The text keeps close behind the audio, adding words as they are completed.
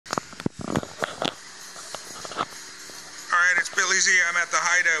Susie. I'm at the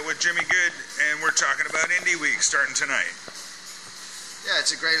Hideout with Jimmy Good, and we're talking about Indie Week starting tonight. Yeah,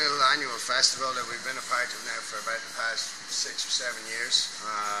 it's a great little annual festival that we've been a part of now for about the past 6 or 7 years.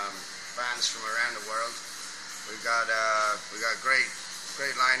 Bands from around the world. We got great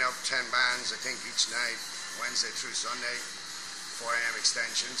lineup, 10 bands I think each night, Wednesday through Sunday, 4 AM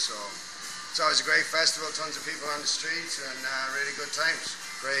extension. So it's always a great festival, tons of people on the streets and really good times.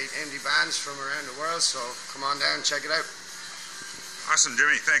 Great indie bands from around the world, so come on down and check it out. Awesome,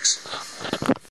 Jimmy. Thanks.